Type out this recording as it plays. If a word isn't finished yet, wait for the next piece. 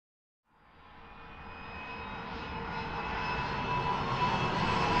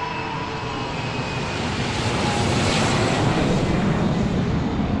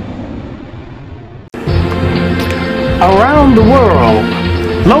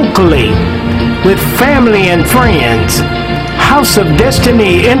locally, with family and friends. House of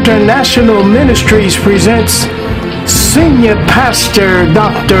Destiny International Ministries presents Senior Pastor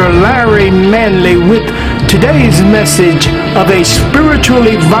Dr. Larry Manley with today's message of a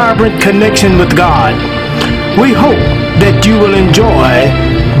spiritually vibrant connection with God. We hope that you will enjoy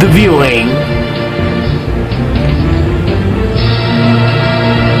the viewing.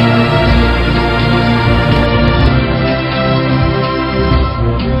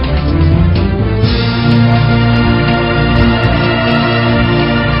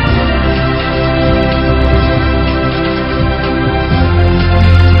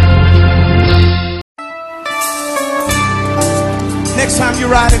 Next time you're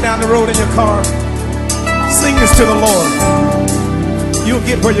riding down the road in your car, sing this to the Lord. You'll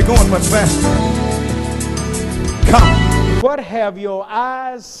get where you're going much faster. Come. What have your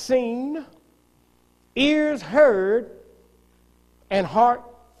eyes seen, ears heard, and heart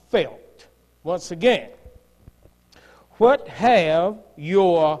felt? Once again, what have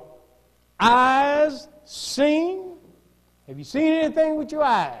your eyes seen? Have you seen anything with your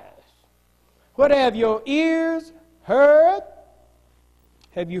eyes? What have your ears heard?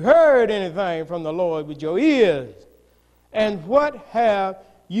 Have you heard anything from the Lord with your ears? And what have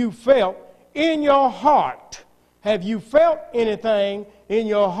you felt in your heart? Have you felt anything in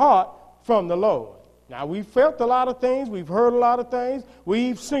your heart from the Lord? Now, we've felt a lot of things. We've heard a lot of things.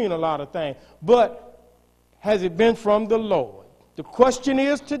 We've seen a lot of things. But has it been from the Lord? The question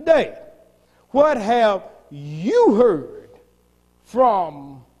is today, what have you heard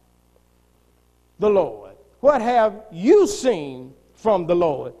from the Lord? What have you seen from the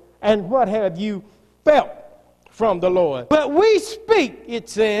Lord? And what have you felt from the Lord? But we speak, it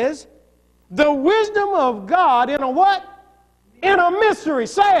says, the wisdom of God in a what? In a mystery.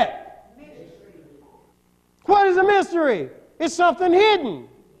 Say it. Mystery. What is a mystery? It's something hidden.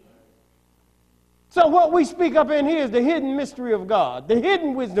 So what we speak up in here is the hidden mystery of God, the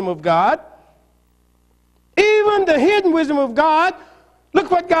hidden wisdom of God. Even the hidden wisdom of God,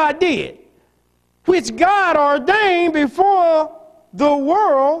 look what God did, which God ordained before the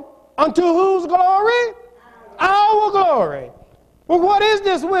world, unto whose glory? Our glory. Well, what is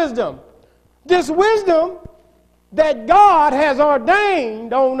this wisdom? This wisdom that God has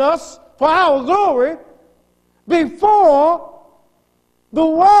ordained on us for our glory before the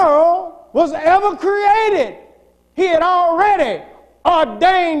world was ever created. He had already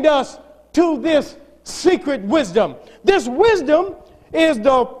ordained us to this secret wisdom. This wisdom is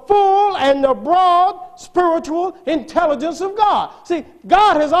the full and the broad spiritual intelligence of God. See,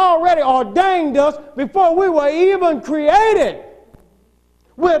 God has already ordained us before we were even created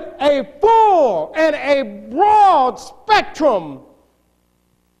with a full and a broad spectrum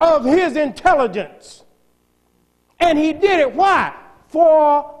of His intelligence. And He did it, why?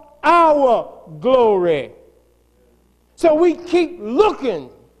 For our glory. So we keep looking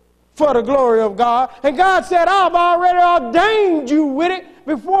for the glory of God. And God said, I've already ordained you with it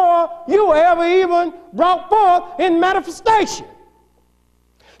before you were ever even brought forth in manifestation.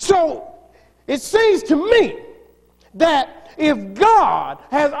 So it seems to me that if God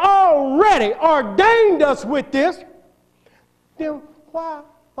has already ordained us with this, then why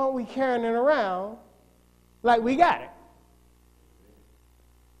aren't we carrying it around like we got it?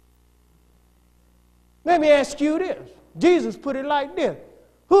 Let me ask you this. Jesus put it like this.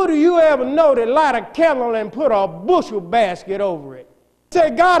 Who do you ever know that light a candle and put a bushel basket over it?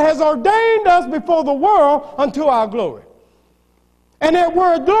 Said God has ordained us before the world unto our glory. And that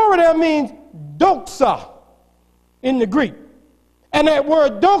word glory there means doxa in the Greek. And that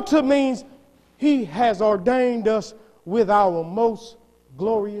word doxa means He has ordained us with our most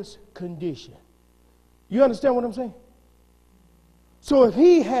glorious condition. You understand what I'm saying? So if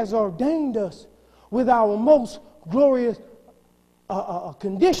He has ordained us with our most glorious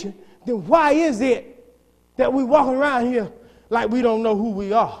condition, then why is it that we walking around here like we don't know who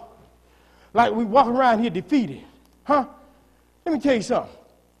we are? Like we walking around here defeated? Huh? Let me tell you something.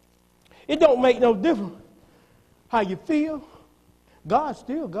 It don't make no difference how you feel. God's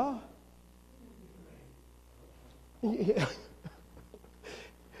still God. It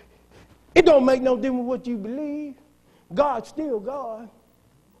don't make no difference what you believe. God's still God.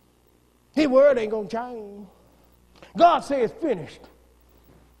 His word ain't going to change. God says finished.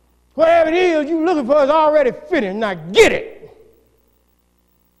 Whatever it is you're looking for is already finished. Now get it.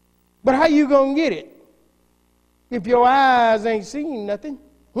 But how you going to get it if your eyes ain't seen nothing?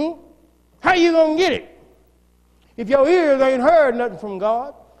 How you going to get it if your ears ain't heard nothing from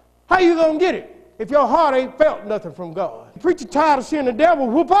God? How you going to get it if your heart ain't felt nothing from God? The preacher tired of seeing the devil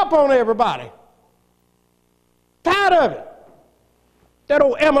whoop up on everybody. Tired of it. That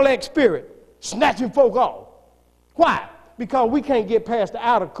old Amalek spirit, snatching folk off. Why? Because we can't get past the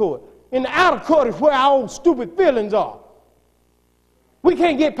outer court. In the outer court is where our old stupid feelings are. We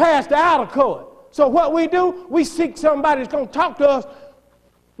can't get past the outer court. So what we do, we seek somebody that's going to talk to us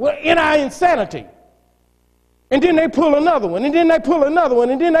in our insanity. And then they pull another one, and then they pull another one,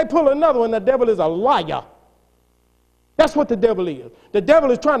 and then they pull another one. The devil is a liar. That's what the devil is. The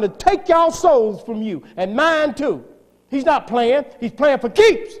devil is trying to take y'all souls from you, and mine too. He's not playing. He's playing for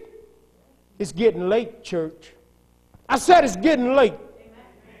keeps. It's getting late, church. I said it's getting late.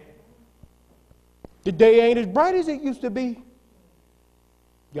 The day ain't as bright as it used to be.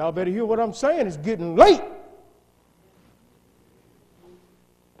 Y'all better hear what I'm saying. It's getting late.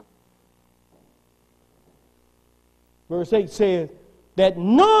 Verse 8 says that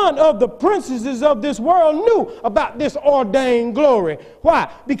none of the princesses of this world knew about this ordained glory. Why?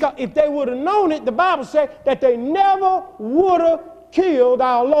 Because if they would have known it, the Bible said that they never would have killed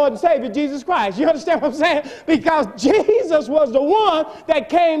our Lord and Savior Jesus Christ. You understand what I'm saying? Because Jesus was the one that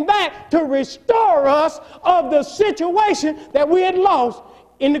came back to restore us of the situation that we had lost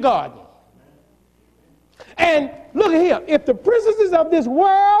in the garden. And look at here. If the princesses of this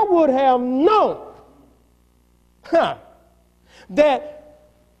world would have known that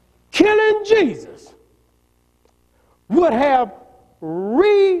killing Jesus would have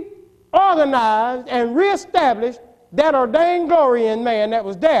reorganized and reestablished that ordained glory in man that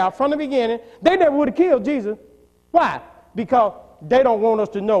was there from the beginning, they never would have killed Jesus. Why? Because they don't want us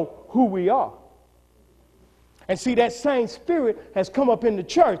to know who we are. And see, that same spirit has come up in the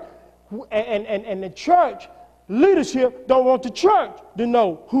church. And the church leadership don't want the church to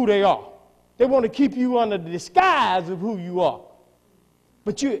know who they are. They want to keep you under the disguise of who you are.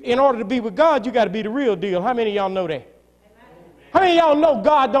 But in order to be with God, you got to be the real deal. How many of y'all know that? Amen. How many of y'all know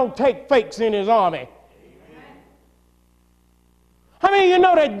God don't take fakes in his army? Amen. How many of you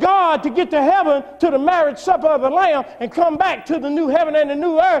know that God, to get to heaven, to the marriage supper of the Lamb, and come back to the new heaven and the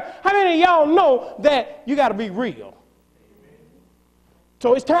new earth, how many of y'all know that you got to be real?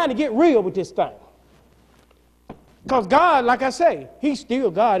 So it's time to get real with this thing. Because God, like I say, he's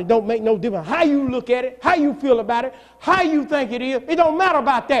still God. It don't make no difference how you look at it, how you feel about it, how you think it is. It don't matter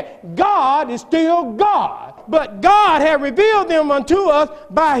about that. God is still God. But God had revealed them unto us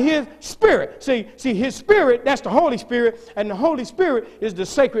by his Spirit. See, his Spirit, that's the Holy Spirit, and the Holy Spirit is the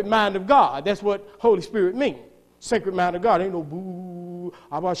sacred mind of God. That's what Holy Spirit means. Sacred mind of God. Ain't no boo,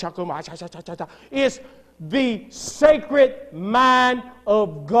 it's the sacred mind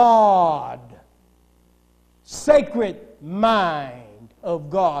of God. Sacred mind of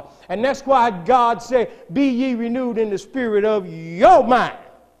God. And that's why God said, be ye renewed in the spirit of your mind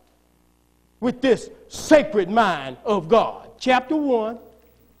with this sacred mind of God. Chapter 1,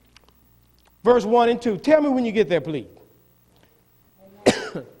 verse 1 and 2. Tell me when you get there, please.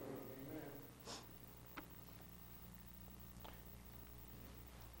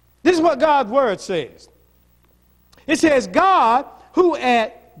 This is what God's word says. It says, God, who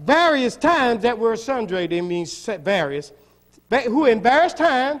at various times, that word sundry, it means various, who in various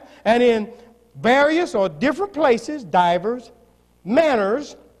times and in various or different places, divers,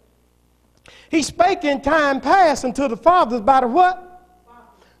 manners, he spake in time past unto the fathers by the what?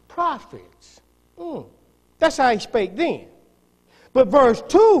 Prophets. That's how he spake then. But verse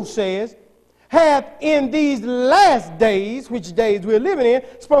 2 says, hath in these last days, which days we're living in,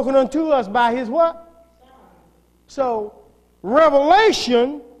 spoken unto us by his what? So,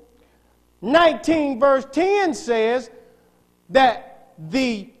 Revelation 19 verse 10 says that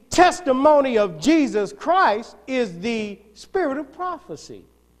the testimony of Jesus Christ is the spirit of prophecy.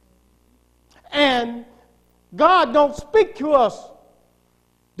 And God don't speak to us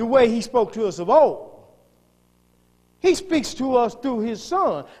the way he spoke to us of old. He speaks to us through his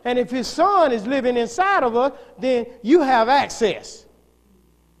Son. And if his Son is living inside of us, then you have access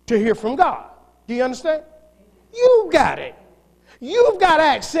to hear from God. Do you understand? You got it. You've got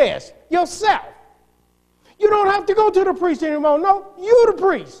access yourself. You don't have to go to the priest anymore. No, you're the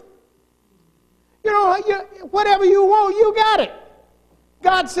priest. You know, whatever you want, you got it.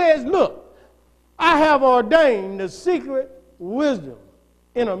 God says, look, I have ordained the secret wisdom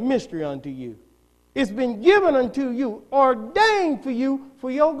in a mystery unto you. It's been given unto you, ordained for you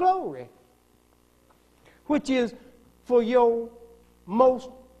for your glory, which is for your most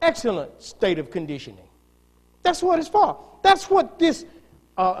excellent state of conditioning. That's what it's for. That's what this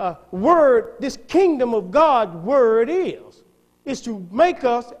word, this kingdom of God word is to make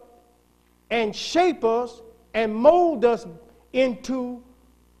us and shape us and mold us into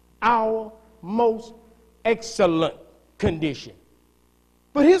our most excellent condition.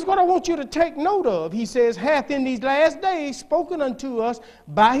 But here's what I want you to take note of. He says, hath in these last days spoken unto us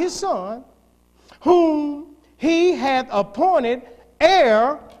by his Son, whom he hath appointed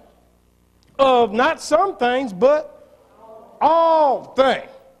heir of not some things, but all things.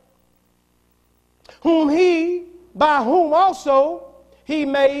 By whom also he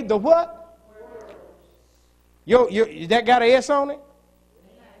made the what? That got an S on it?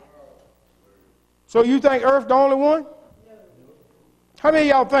 So you think Earth the only one? How many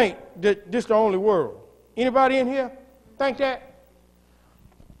of y'all think that this the only world? Anybody in here think that?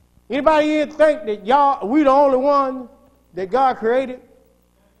 Anybody here think that we the only one that God created?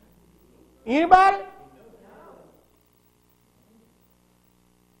 Anybody?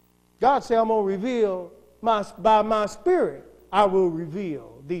 God said, I'm going to reveal by my spirit, I will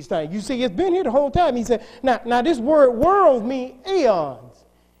reveal these things. You see, it's been here the whole time. He said, now this word world means eons.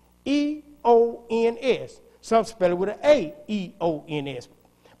 E-O-N-S. Some spell it with an A, E-O-N-S.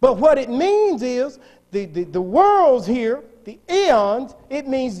 But what it means is the worlds here, the eons, it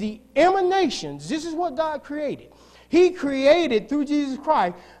means the emanations. This is what God created. He created through Jesus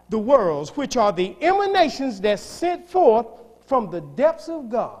Christ the worlds, which are the emanations that sent forth from the depths of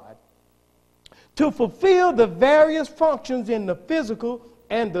God to fulfill the various functions in the physical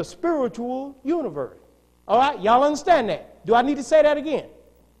and the spiritual universe. All right, y'all understand that? Do I need to say that again?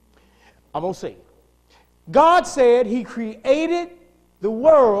 I'm going to say it. God said he created the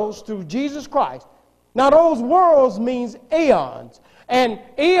worlds through Jesus Christ. Now those worlds means eons. And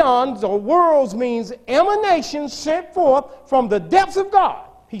eons or worlds means emanations sent forth from the depths of God.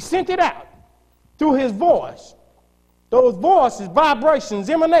 He sent it out through his voice. Those voices, vibrations,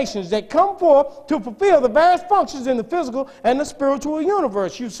 emanations that come forth to fulfill the various functions in the physical and the spiritual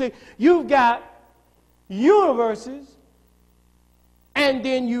universe. You see, you've got universes and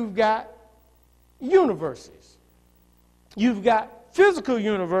then you've got universes. You've got physical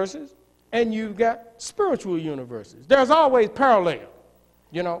universes and you've got spiritual universes. There's always parallel.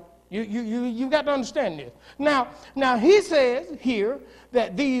 You know, you've got to understand this. Now he says here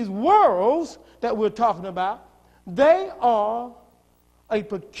that these worlds that we're talking about, they are a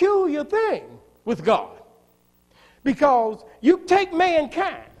peculiar thing with God. Because you take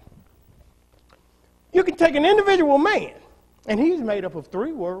mankind, you can take an individual man, and he's made up of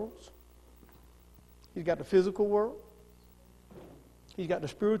three worlds. He's got the physical world, he's got the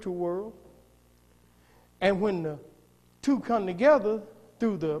spiritual world, and when the two come together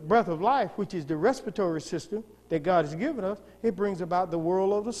through the breath of life, which is the respiratory system that God has given us, it brings about the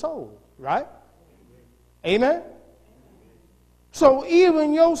world of the soul, right? Amen? So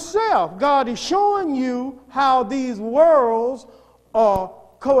even yourself, God is showing you how these worlds are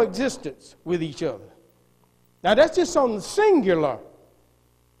coexistence with each other. Now that's just on the singular.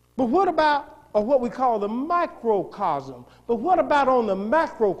 But what about what we call the microcosm? But what about on the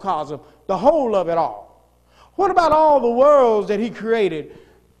macrocosm, the whole of it all? What about all the worlds that he created,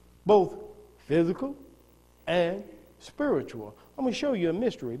 both physical and spiritual? I'm going to show you a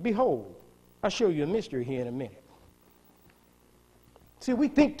mystery. Behold, I'll show you a mystery here in a minute. See, we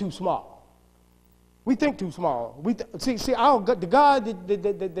think too small. We think too small. The God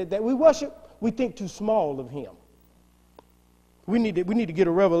that we worship, we think too small of him. We need to get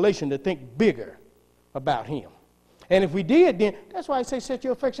a revelation to think bigger about him. And if we did, then that's why I say set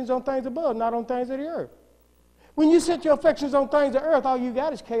your affections on things above, not on things of the earth. When you set your affections on things of earth, all you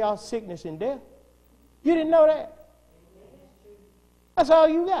got is chaos, sickness, and death. You didn't know that? That's all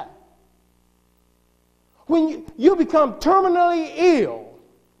you got. When you become terminally ill,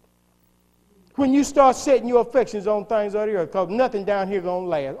 when you start setting your affections on things of the earth, because nothing down here going to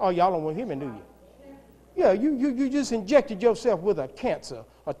last. Oh, y'all don't want to hear me, do you? Yeah, you just injected yourself with a cancer,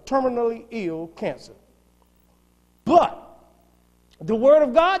 a terminally ill cancer. But the Word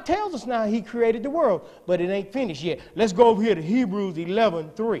of God tells us now he created the world, but it ain't finished yet. Let's go over here to Hebrews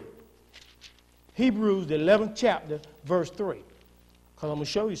 11:3. Hebrews, the 11th chapter, verse 3. Because I'm going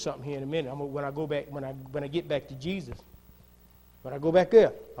to show you something here in a minute. When I get back to Jesus, when I go back there,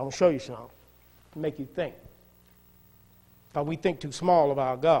 I'm going to show you something to make you think. Because we think too small of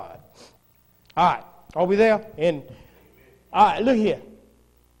our God. All right, are we there? All right, look here.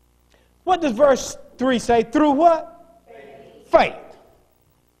 What does verse 3 say? Through what? Faith.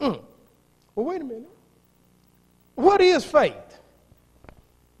 Well, wait a minute. What is faith?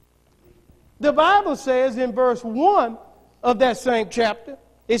 The Bible says in verse 1 of that same chapter,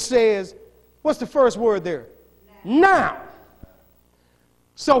 it says, what's the first word there? Now.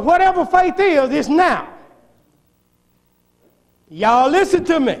 So whatever faith is, it's now. Y'all listen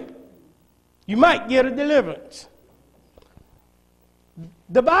to me. You might get a deliverance.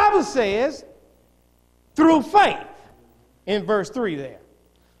 The Bible says, through faith, in verse 3 there.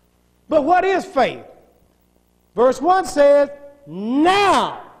 But what is faith? Verse 1 says,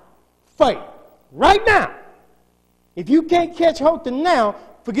 now faith. Right now. If you can't catch hold to now,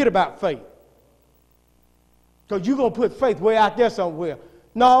 forget about faith. Because you're going to put faith way out there somewhere.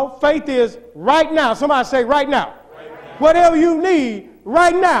 No, faith is right now. Somebody say right now. Right now. Whatever you need,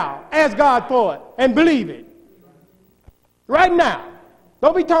 right now, ask God for it and believe it. Right now.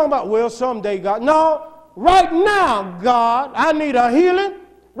 Don't be talking about, well, someday, God. No, right now, God, I need a healing.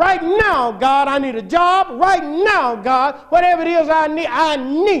 Right now, God, I need a job. Right now, God, whatever it is I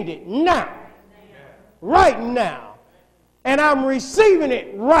need it now. Right now. And I'm receiving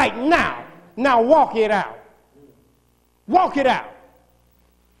it right now. Now walk it out. Walk it out.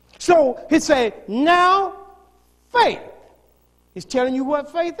 So he said, now faith. He's telling you what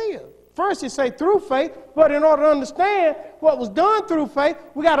faith is. First he say through faith, but in order to understand what was done through faith,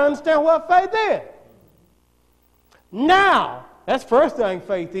 we got to understand what faith is. Now, that's the first thing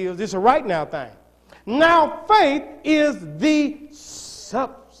faith is. It's a right now thing. Now faith is the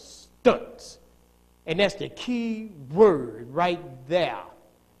substance. And that's the key word right there.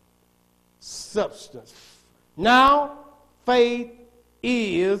 Substance. Now faith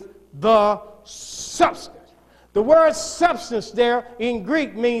is the substance. The word substance there in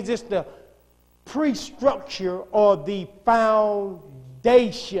Greek means it's the pre-structure or the foundation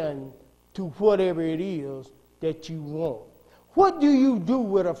to whatever it is that you want. What do you do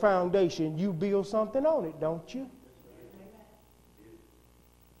with a foundation? You build something on it, don't you?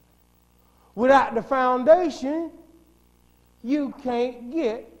 Without the foundation, you can't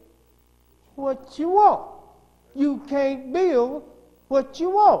get what you want. You can't build what you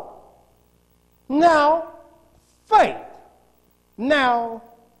want. Now, faith now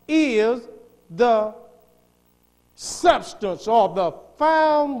is the substance or the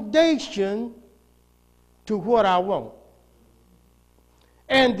foundation to what I want.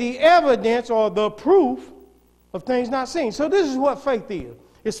 And the evidence or the proof of things not seen. So this is what faith is.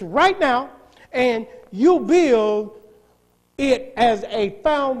 It's right now, and you build it as a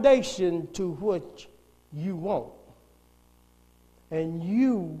foundation to what you want. And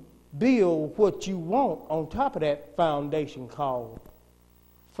you build what you want on top of that foundation called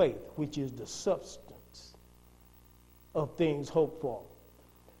faith, which is the substance of things hoped for.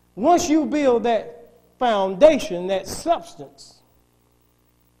 Once you build that foundation, that substance,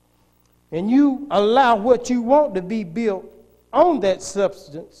 and you allow what you want to be built on that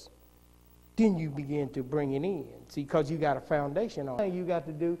substance, then you begin to bring it in. See, because you got a foundation on it. The thing you got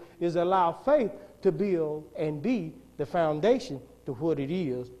to do is allow faith to build and be the foundation to what it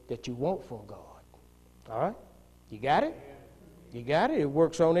is that you want from God. All right? You got it? You got it? It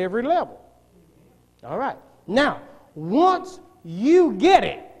works on every level. All right. Now, once you get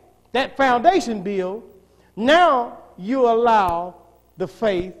it, that foundation build, now you allow the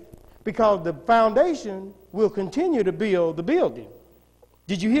faith, because the foundation will continue to build the building.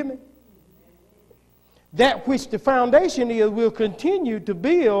 Did you hear me? That which the foundation is will continue to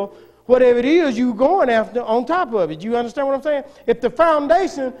build whatever it is you're going after on top of it. You understand what I'm saying? If the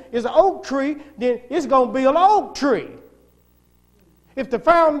foundation is an oak tree, then it's going to build an oak tree. If the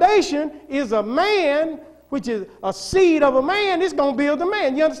foundation is a man, which is a seed of a man, it's going to build a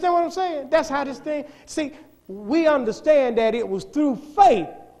man. You understand what I'm saying? That's how this thing... See, we understand that it was through faith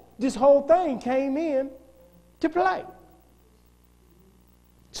this whole thing came in to play.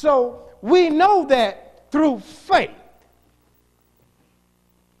 So we know that through faith.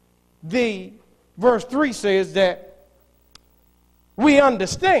 The verse 3 says that we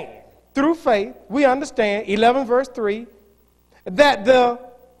understand through faith, we understand, 11 verse 3, that the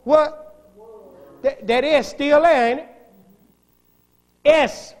what? That S still there, ain't it?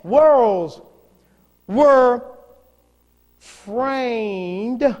 S, worlds, were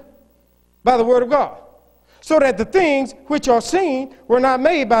framed by the word of God, so that the things which are seen were not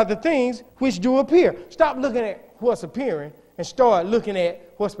made by the things which do appear. Stop looking at what's appearing and start looking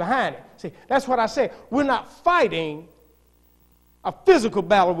at what's behind it. See, that's what I said. We're not fighting a physical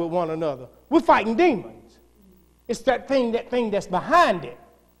battle with one another. We're fighting demons. It's that thing that's behind it.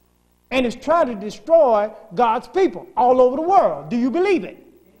 And it's trying to destroy God's people all over the world. Do you believe it?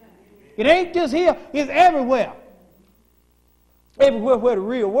 It ain't just here, it's everywhere. Everywhere where the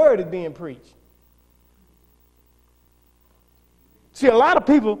real word is being preached. See, a lot of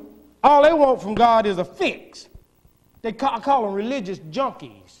people, all they want from God is a fix. I call them religious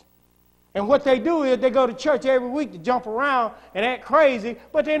junkies. And what they do is they go to church every week to jump around and act crazy,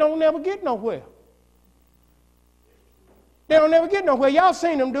 but they don't never get nowhere. They don't never get nowhere. Y'all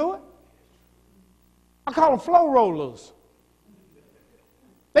seen them do it. I call them flow rollers.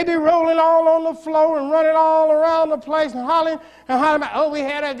 They be rolling all on the floor and running all around the place and hollering about, oh, we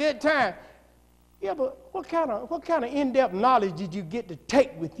had a good time. Yeah, but what kind of in-depth knowledge did you get to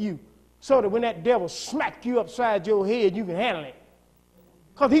take with you so that when that devil smack you upside your head, you can handle it?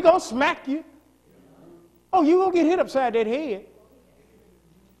 Because he going to smack you. Oh, you going to get hit upside that head.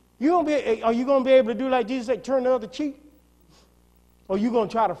 Are you going to be able to do like Jesus said, turn the other cheek? Or you going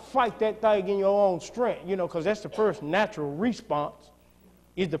to try to fight that thing in your own strength, because that's the first natural response,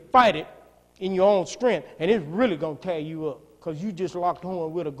 is to fight it in your own strength. And it's really going to tear you up because you just locked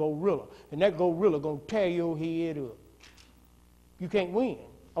horn with a gorilla. And that gorilla going to tear your head up. You can't win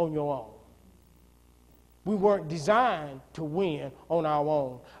on your own. We weren't designed to win on our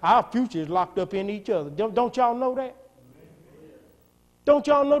own. Our future is locked up in each other. Don't y'all know that? Don't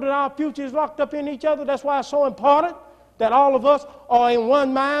y'all know that our future is locked up in each other? That's why it's so important that all of us are in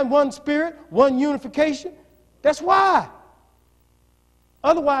one mind, one spirit, one unification. That's why.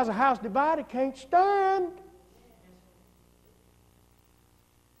 Otherwise, a house divided can't stand.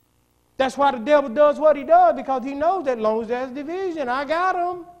 That's why the devil does what he does, because he knows that as long as there's division, I got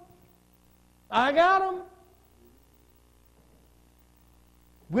him. I got him.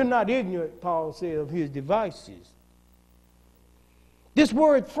 We're not ignorant, Paul said, of his devices. This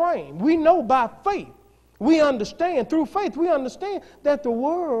word frame, we know by faith. We understand, through faith, we understand that the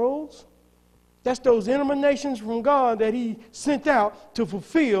worlds, that's those emanations from God that he sent out to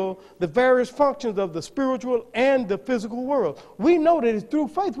fulfill the various functions of the spiritual and the physical world. We know that it's through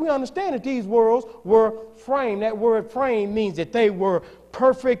faith. We understand that these worlds were framed. That word frame means that they were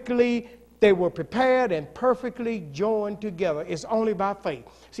prepared and perfectly joined together. It's only by faith.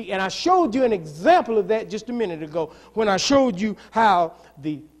 See, and I showed you an example of that just a minute ago when I showed you how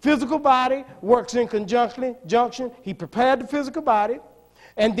the physical body works in conjunction. He prepared the physical body,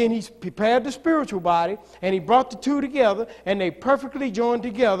 and then he prepared the spiritual body, and he brought the two together, and they perfectly joined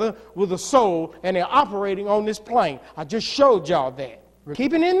together with the soul, and they're operating on this plane. I just showed y'all that.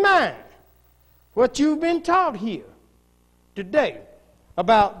 Keeping in mind what you've been taught here today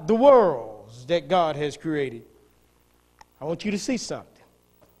about the worlds that God has created, I want you to see something.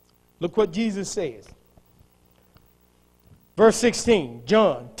 Look what Jesus says. Verse 16,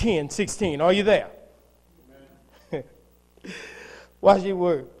 John 10:16. Are you there? Watch your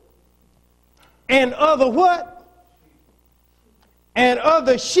word. And other what? And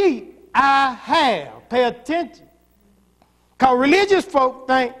other sheep I have. Pay attention. Because religious folk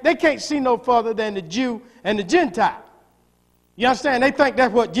think they can't see no further than the Jew and the Gentile. You understand? They think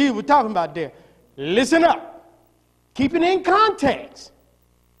that's what Jesus was talking about there. Listen up. Keep it in context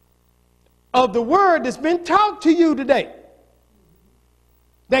of the word that's been taught to you today.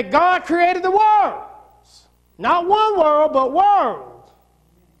 That God created the worlds. Not one world, but worlds.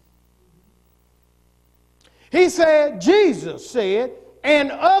 He said, Jesus said,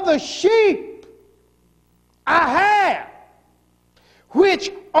 and other sheep I have,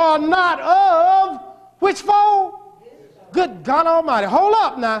 which are not of which fold? Good God Almighty. Hold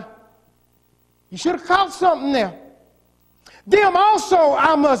up now. You should have caught something there. Them also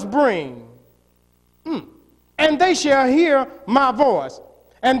I must bring. And they shall hear my voice.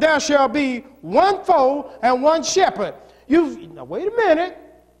 And there shall be one fold and one shepherd. Now wait a minute.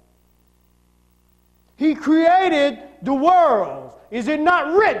 He created the world. Is it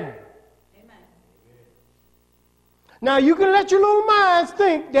not written? Amen. Now you can let your little minds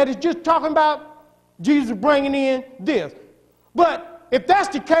think that it's just talking about Jesus bringing in this. But if that's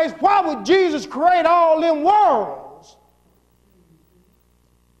the case, why would Jesus create all them worlds?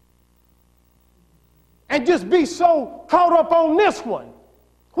 And just be so caught up on this one.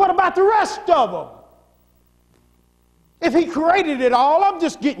 What about the rest of them? If he created it all, I'm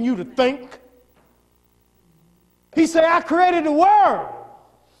just getting you to think. He said, I created the world,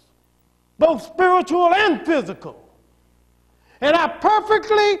 both spiritual and physical. And I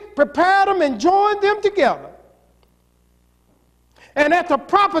perfectly prepared them and joined them together. And at the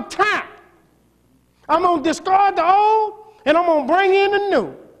proper time, I'm going to discard the old and I'm going to bring in the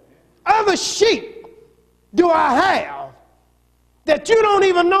new. Other sheep do I have that you don't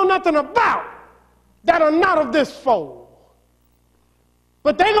even know nothing about that are not of this fold.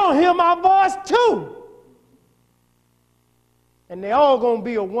 But they're going to hear my voice too. And they're all going to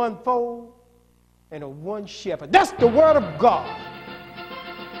be a one fold and a one shepherd. That's the word of God.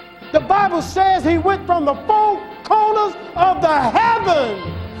 The Bible says he went from the four corners of the heavens.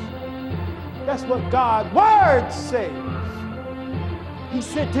 That's what God's word says. He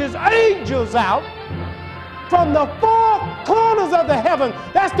sent his angels out from the four corners of the heaven.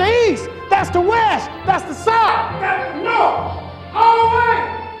 That's the east, that's the west, that's the south, that's the north, all the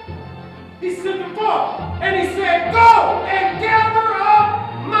way. He sent them forth and he said, go and gather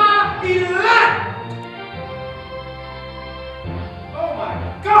up